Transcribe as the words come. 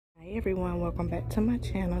everyone, welcome back to my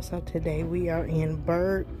channel. So today we are in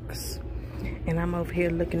Burkes and I'm over here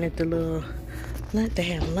looking at the little they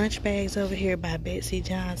have lunch bags over here by Betsy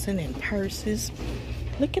Johnson and purses.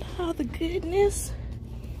 Look at all the goodness.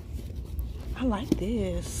 I like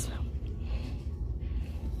this.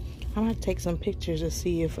 I'm gonna take some pictures to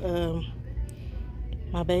see if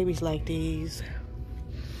my babies like these.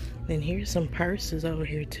 Then here's some purses over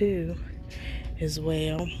here too as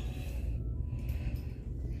well.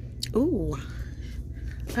 Ooh.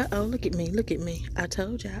 Uh-oh, look at me, look at me. I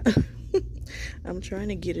told y'all. I'm trying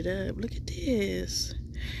to get it up. Look at this.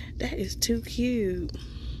 That is too cute.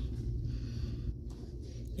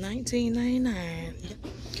 $19.99.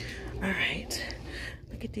 Alright.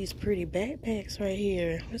 Look at these pretty backpacks right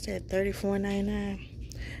here. What's that? $34.99.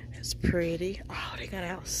 That's pretty. Oh, they got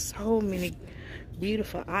out so many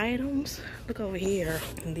beautiful items. Look over here.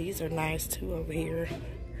 And these are nice too over here.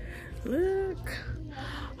 Look.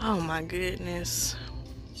 Oh my goodness.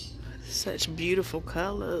 Such beautiful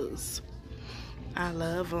colors. I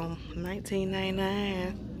love them.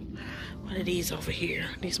 $19.99. What are these over here?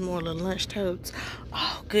 These more little lunch totes.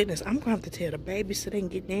 Oh goodness. I'm going to have to tell the babies so they can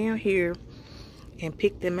get down here and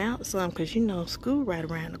pick them out some, because you know school right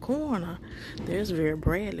around the corner. There's Vera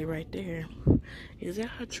Bradley right there. Is that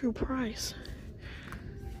her true price?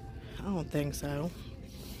 I don't think so.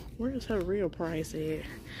 Where's her real price at?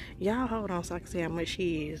 Y'all hold on so I can see how much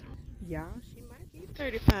she is. Y'all, she might be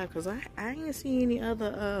 35 because I ain't see any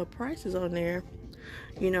other prices on there.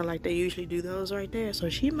 You know, like they usually do those right there. So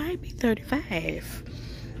she might be 35.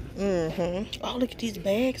 Oh, look at these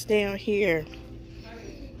bags down here.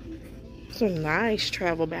 Some nice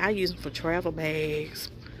travel bags. I use them for travel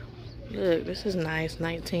bags. Look, this is nice.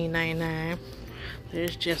 $19.99.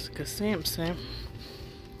 There's Jessica Simpson.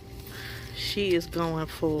 She is going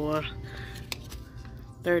for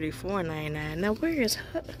 $34.99. Now, where is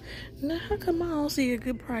her? Now, how come I don't see a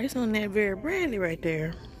good price on that Vera Bradley right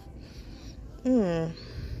there? Alright,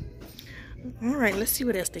 let's see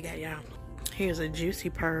what else they got, y'all. Here's a Juicy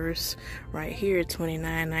purse right here,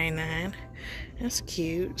 $29.99. That's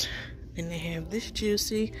cute. Then they have this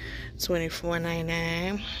Juicy,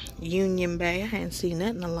 $24.99. Union bag. I hadn't seen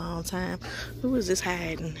that in a long time. Who is this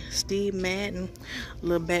hiding? Steve Madden.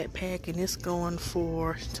 Little backpack, and it's going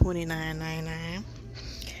for $29.99.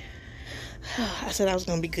 I said I was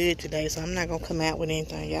going to be good today, so I'm not going to come out with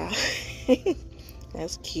anything, y'all.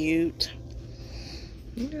 That's cute.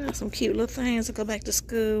 You got some cute little things to go back to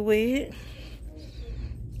school with.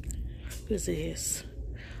 Who's this?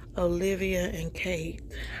 Olivia and Kate.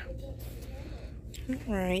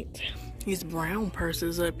 Alright, these brown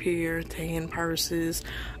purses up here, tan purses,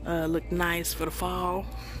 look nice for the fall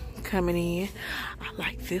coming in. I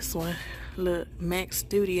like this one. Look, Max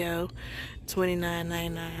Studio,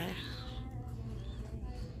 $29.99.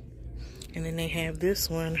 And then they have this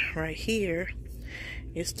one right here.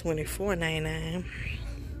 It's $24.99.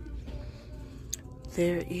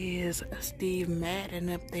 There is a Steve Madden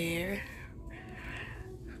up there.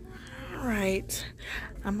 Alright,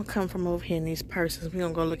 I'm gonna come from over here in these purses. We're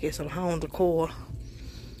gonna go look at some home decor.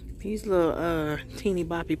 These little teeny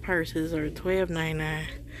boppy purses are $12.99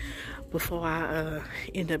 before I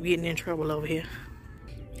end up getting in trouble over here.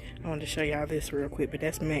 I wanted to show y'all this real quick, but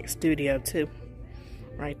that's Max Studio too,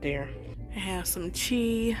 right there. I have some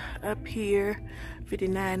Chi up here,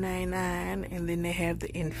 $59.99, and then they have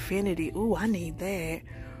the Infinity. Ooh, I need that.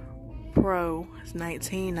 Pro, it's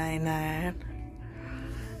 $19.99.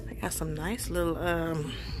 Got some nice little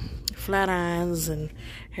flat irons and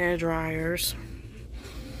hair dryers.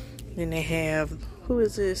 Then they have, who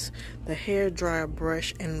is this? The hair dryer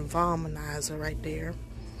brush and voluminizer right there.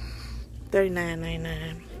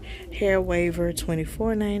 $39.99. Hair waver,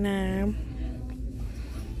 $24.99.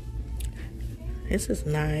 This is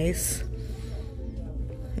nice.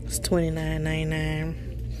 It's $29.99.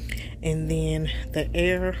 And then the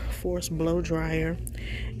Air Force blow dryer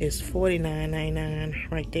is $49.99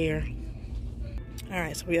 right there.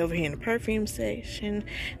 Alright, so we over here in the perfume section.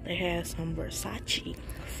 They have some Versace,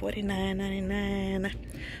 $49.99.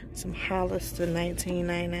 Some Hollister,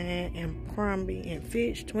 $19.99. And Crombie and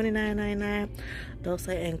Fitch, $29.99.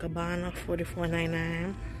 Dolce & Gabbana,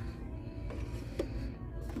 $44.99.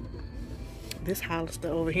 This Hollister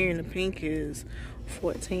over here in the pink is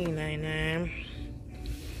 $14.99.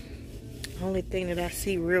 Only thing that I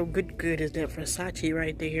see real good is that Versace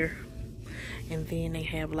right there. And then they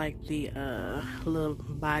have like the little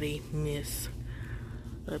body mist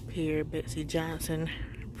up here. Betsy Johnson,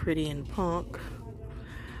 Pretty and Punk.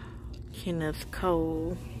 Kenneth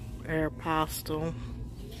Cole, Aeropostale.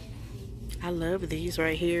 I love these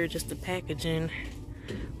right here, just the packaging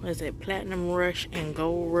what is it, Platinum Rush and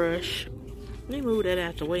Gold Rush. Let me move that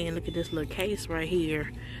out the way and look at this little case right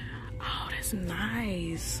here. Oh, that's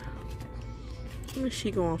nice. What is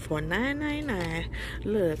she going for? $9.99.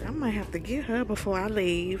 Look, I might have to get her before I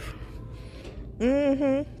leave.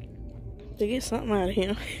 To get something out of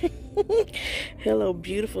here. Hello,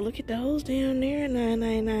 beautiful. Look at those down there.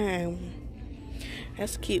 $9.99.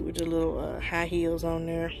 That's cute with the little high heels on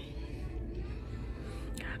there.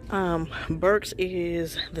 Burkes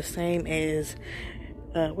is the same as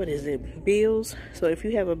what is it? Bills. So if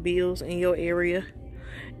you have a Bills in your area,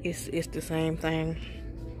 it's the same thing.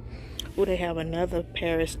 Oh, they have another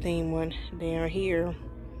Paris theme one down here.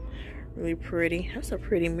 Really pretty. That's a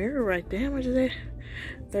pretty mirror right there. How much is that?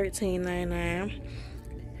 $13.99.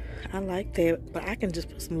 I like that, but I can just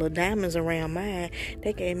put some little diamonds around mine.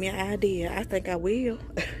 They gave me an idea. I think I will.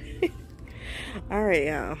 All right,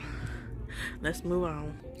 y'all. Let's move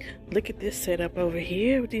on. Look at this setup over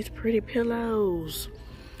here with these pretty pillows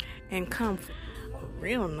and comfort.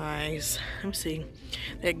 Real nice. Let me see.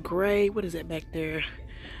 That gray, what is that back there?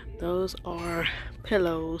 Those are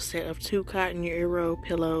pillows, set of 2 cotton Euro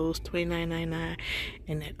pillows, $29.99,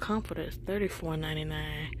 and that comforter is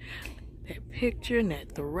 $34.99. That picture and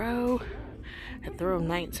that throw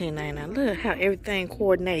 $19.99. Look how everything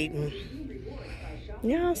coordinating.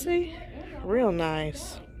 Y'all see? Real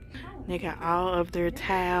nice. They got all of their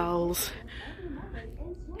towels,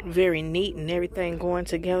 very neat and everything going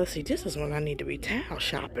together. See, this is when I need to be towel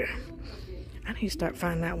shopping. I need to start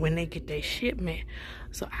finding out when they get their shipment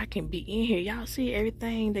so I can be in here. Y'all see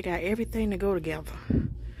everything? They got everything to go together.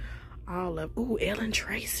 All of, ooh, Ellen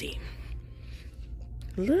Tracy.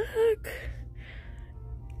 Look.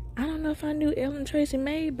 I don't know if I knew Ellen Tracy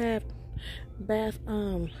made bath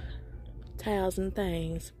towels and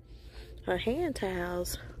things. Her hand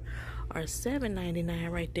towels are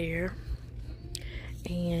 $7.99 right there.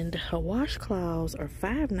 And her washcloths are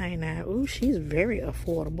 $5.99. Ooh, she's very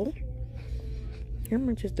affordable. How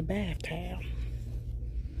much is the bath towel?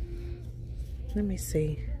 Let me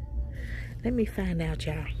see. Let me find out,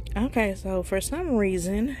 y'all. Okay, so for some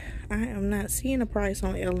reason, I am not seeing a price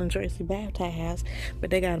on Ellen Tracy bath towels, but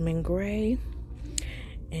they got them in gray,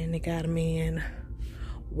 and they got them in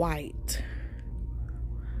white.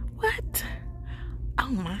 What? Oh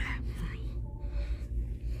my.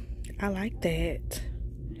 I like that.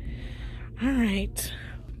 All right.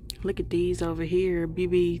 Look at these over here.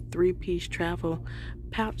 BB 3-piece travel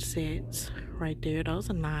pouch sets right there. Those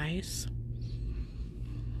are nice.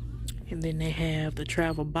 And then they have the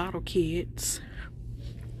travel bottle kits.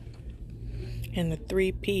 And the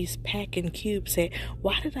 3-piece packing cube set.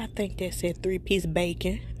 Why did I think that said 3-piece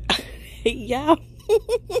bacon? Y'all.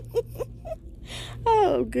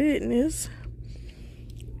 Oh, goodness.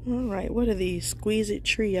 All right. What are these? Squeeze It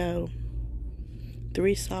Trio.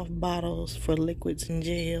 3 soft bottles for liquids and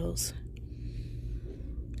gels.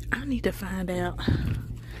 I need to find out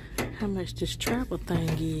how much this travel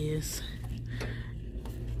thing is.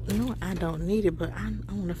 No, I don't need it, but I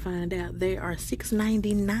want to find out. They are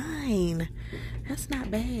 $6.99. That's not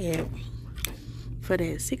bad for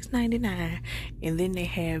that. $6.99. And then they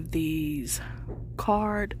have these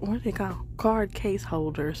card, what are they called? Card case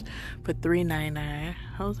holders for $3.99.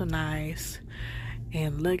 Those are nice.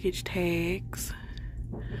 And luggage tags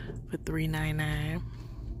for $3.99.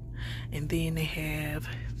 And then they have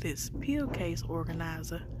this pill case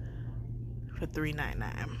organizer for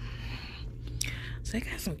 $3.99. So they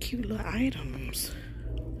got some cute little items.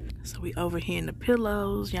 So we over here in the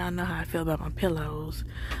pillows. Y'all know how I feel about my pillows.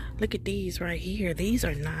 Look at these right here. These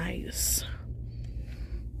are nice.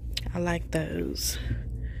 I like those.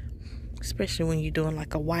 Especially when you're doing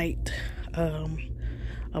like a white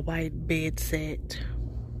bed set.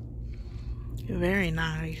 Very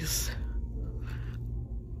nice.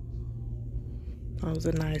 Those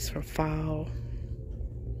are nice for fall.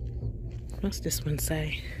 What's this one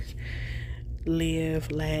say?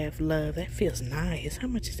 Live, laugh, love. That feels nice. How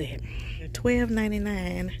much is that?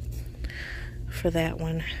 $12.99 for that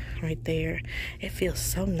one right there. It feels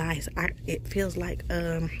so nice. It feels like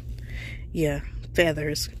yeah,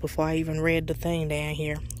 feathers. Before I even read the thing down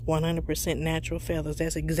here, 100% natural feathers.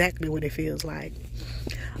 That's exactly what it feels like.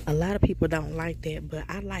 A lot of people don't like that, but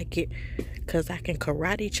I like it because I can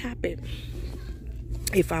karate chop it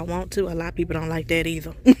if I want to. A lot of people don't like that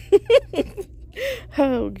either.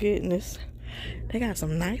 Oh, goodness. They got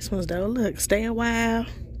some nice ones, though. Look, stay a while.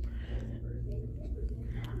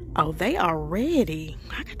 Oh, they are ready.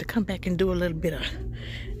 I got to come back and do a little bit of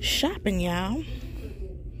shopping, y'all.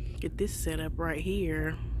 Get this set up right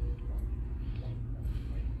here.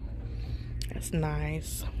 That's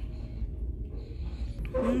nice.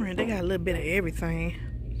 Alright, they got a little bit of everything.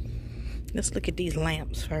 Let's look at these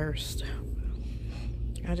lamps first.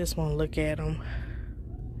 I just want to look at them.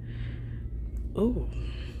 Ooh,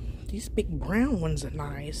 these big brown ones are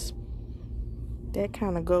nice. That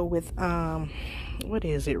kind of go with, what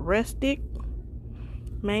is it, rustic?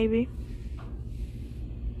 Maybe.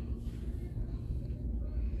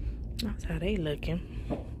 That's how they looking.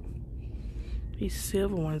 These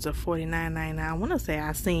silver ones are $49.99. I want to say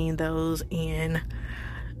I seen those in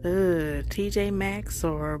TJ Maxx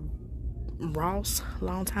or Ross a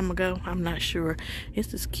long time ago. I'm not sure. It's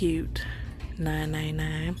just cute.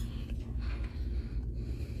 $9.99.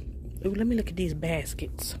 Ooh, let me look at these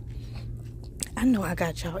baskets. I know I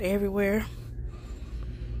got y'all everywhere,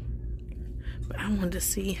 but I wanted to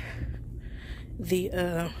see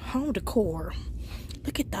the home decor.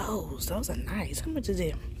 Look at those. Those are nice. How much is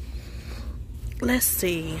it? Let's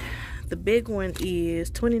see. The big one is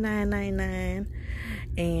 $29.99,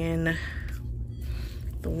 and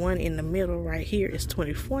the one in the middle right here is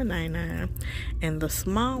 $24.99, and the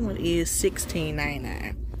small one is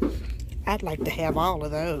 $16.99. I'd like to have all of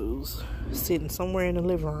those sitting somewhere in the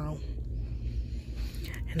living room.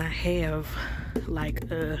 And I have like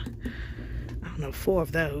I don't know, 4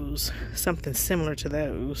 of those, something similar to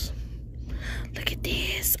those. Look at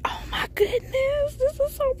this. Oh my goodness, this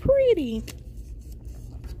is so pretty.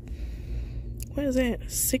 What is that?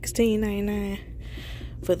 $16.99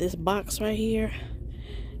 for this box right here.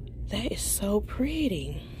 That is so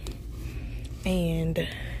pretty. And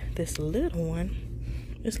this little one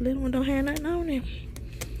don't have nothing on it.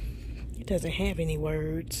 It doesn't have any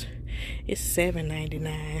words. It's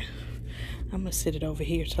 $7.99. I'm gonna sit it over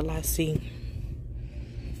here till I see.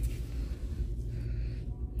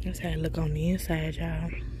 That's how it look on the inside, y'all.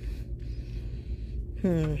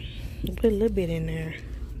 Put a little bit in there.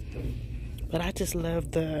 But I just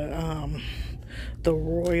love the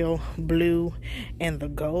royal blue and the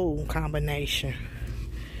gold combination.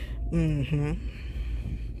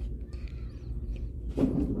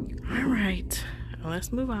 All right,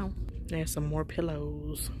 let's move on. There's some more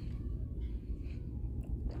pillows.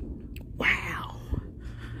 Wow.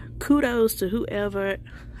 Kudos to whoever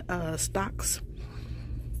stocks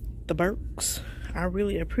the Burkes. I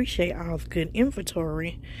really appreciate all the good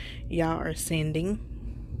inventory y'all are sending.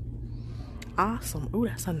 Awesome. Ooh,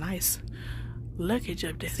 that's a nice luggage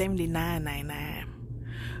up to $79.99.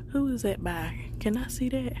 Who is that by? Can I see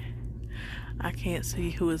that? I can't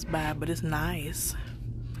see who it's by, but it's nice.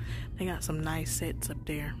 They got some nice sets up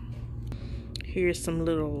there. Here's some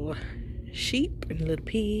little sheep and little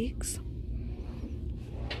pigs.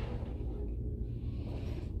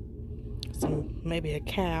 Maybe a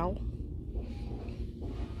cow.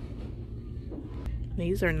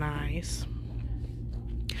 These are nice.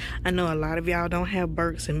 I know a lot of y'all don't have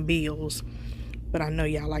Burkes and Bills, but I know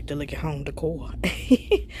y'all like to look at home decor.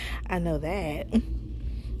 I know that.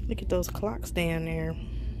 Look at those clocks down there.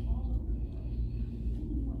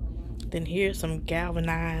 Then here's some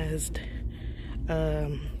galvanized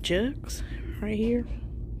jugs right here.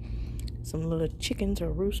 Some little chickens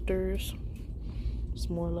or roosters.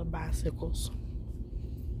 Some more little bicycles.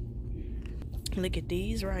 Look at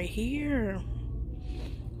these right here.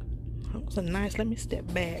 Those are nice. Let me step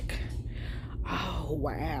back. Oh,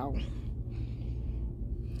 wow.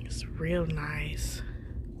 It's real nice.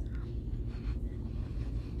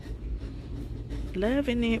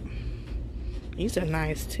 Loving it. These are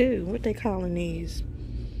nice too. What they calling these?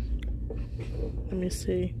 Let me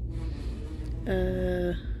see.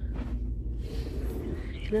 You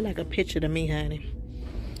look like a picture to me, honey.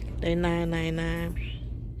 They $9.99.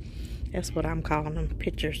 That's what I'm calling them,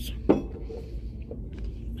 pictures.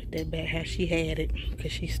 Put that back how she had it,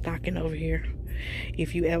 because she's stocking over here.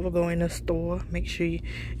 If you ever go in a store, make sure you,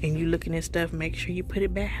 and you looking at stuff, make sure you put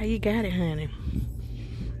it back how you got it, honey.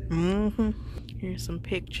 Here's some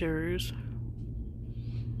pictures.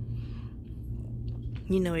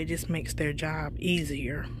 You know, it just makes their job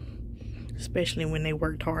easier. Especially when they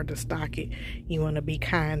worked hard to stock it. You want to be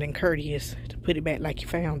kind and courteous to put it back like you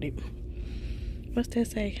found it. What's that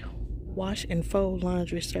say? Wash and fold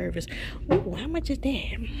laundry service. Ooh, how much is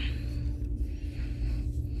that?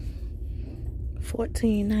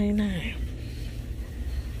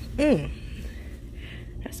 $14.99.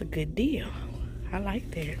 That's a good deal. I like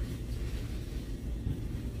that.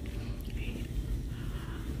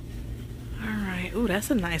 Alright. Ooh, that's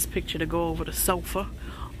a nice picture to go over the sofa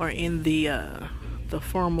or in the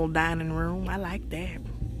formal dining room. I like that.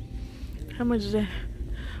 How much is that?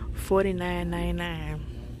 $49.99.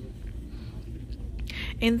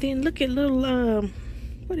 And then look at little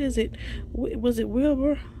what is it? Was it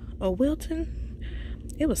Wilbur or Wilton?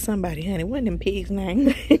 It was somebody, honey. It wasn't them pigs'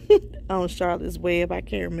 name. on Charlotte's Web. I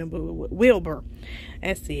can't remember. Wilbur.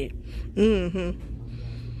 That's it.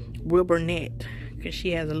 Wilbur net. Because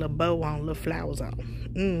she has a little bow on, little flowers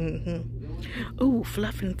on. Ooh,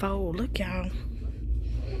 fluff and fold. Look, y'all.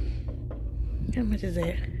 How much is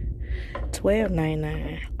that?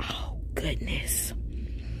 $12.99. Oh, goodness.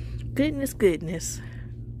 Goodness.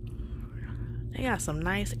 They got some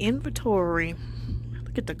nice inventory.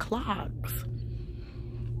 Look at the clocks.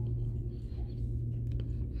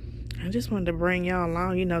 I just wanted to bring y'all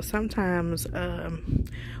along. You know, sometimes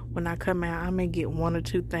when I come out, I may get one or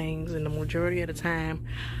two things, and the majority of the time,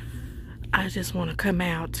 I just want to come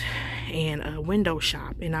out and window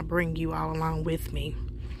shop, and I bring you all along with me.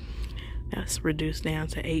 That's reduced down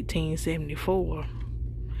to $18.74.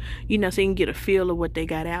 You know, so you can get a feel of what they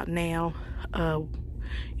got out now.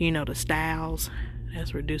 You know, the styles.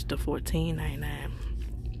 That's reduced to $14.99.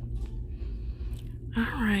 All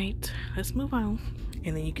right, let's move on.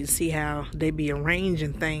 And then you can see how they be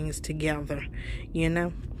arranging things together, you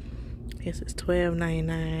know. This is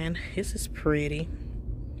 $12.99. This is pretty.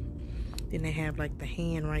 Then they have like the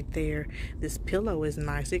hand right there. This pillow is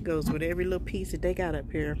nice. It goes with every little piece that they got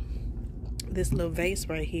up here. This little vase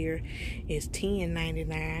right here is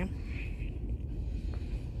 $10.99.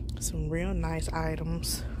 Some real nice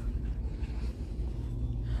items.